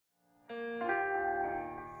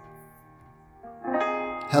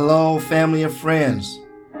Hello, family and friends,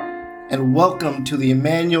 and welcome to the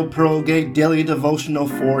Emmanuel Pearlgate Daily Devotional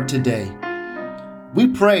for today. We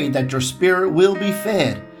pray that your spirit will be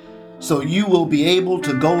fed, so you will be able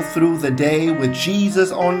to go through the day with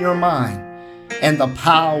Jesus on your mind and the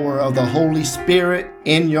power of the Holy Spirit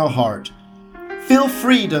in your heart. Feel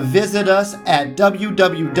free to visit us at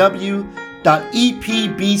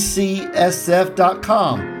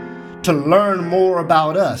www.epbcsf.com to learn more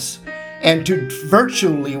about us and to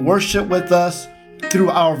virtually worship with us through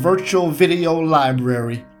our virtual video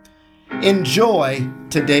library. Enjoy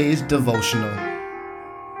today's devotional.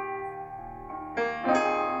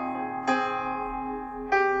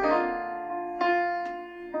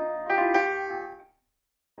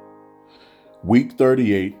 Week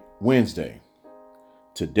 38, Wednesday.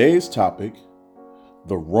 Today's topic,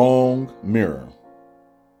 the wrong mirror.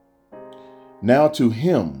 Now to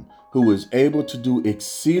him who is able to do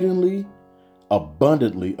exceedingly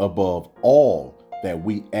abundantly above all that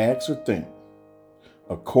we ask or think,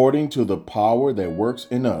 according to the power that works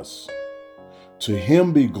in us. To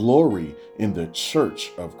him be glory in the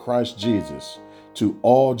church of Christ Jesus, to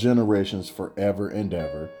all generations forever and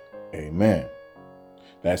ever. Amen.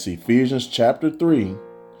 That's Ephesians chapter 3,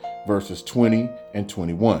 verses 20 and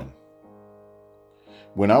 21.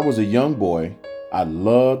 When I was a young boy, I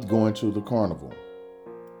loved going to the carnival.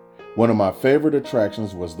 One of my favorite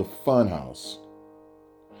attractions was the Fun House.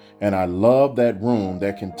 And I loved that room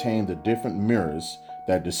that contained the different mirrors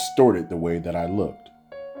that distorted the way that I looked.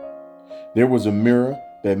 There was a mirror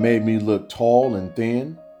that made me look tall and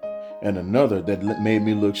thin, and another that made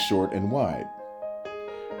me look short and wide.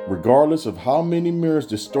 Regardless of how many mirrors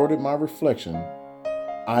distorted my reflection,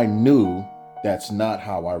 I knew that's not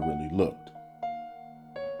how I really looked.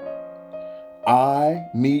 I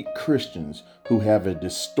meet Christians who have a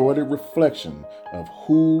distorted reflection of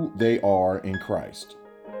who they are in Christ.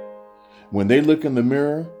 When they look in the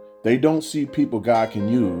mirror, they don't see people God can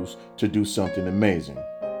use to do something amazing.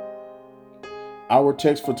 Our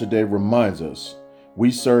text for today reminds us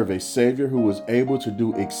we serve a Savior who is able to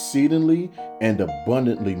do exceedingly and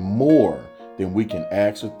abundantly more than we can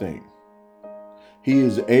ask or think. He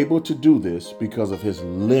is able to do this because of his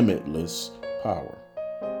limitless power.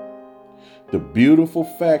 The beautiful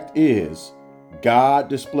fact is, God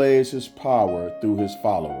displays his power through his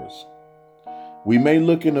followers. We may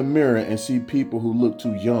look in a mirror and see people who look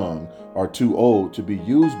too young or too old to be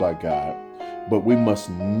used by God, but we must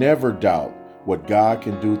never doubt what God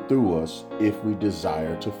can do through us if we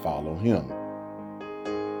desire to follow him.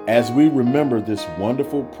 As we remember this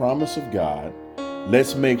wonderful promise of God,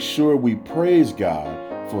 let's make sure we praise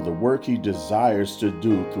God for the work he desires to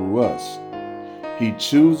do through us. He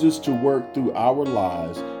chooses to work through our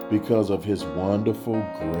lives because of his wonderful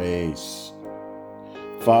grace.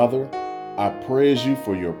 Father, I praise you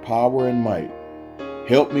for your power and might.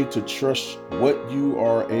 Help me to trust what you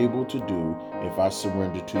are able to do if I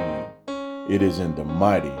surrender to you. It is in the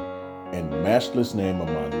mighty and matchless name of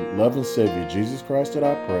my loving Savior, Jesus Christ, that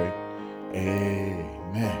I pray.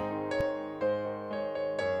 Amen.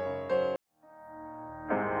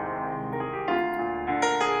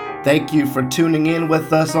 Thank you for tuning in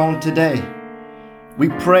with us on today. We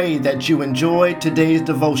pray that you enjoyed today's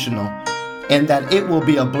devotional and that it will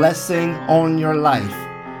be a blessing on your life.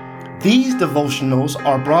 These devotionals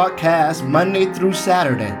are broadcast Monday through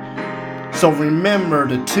Saturday, so remember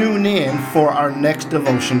to tune in for our next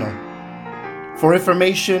devotional. For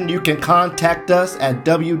information, you can contact us at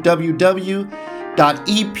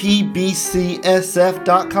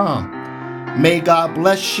www.epbcsf.com. May God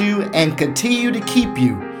bless you and continue to keep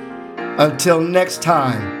you. Until next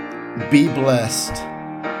time, be blessed.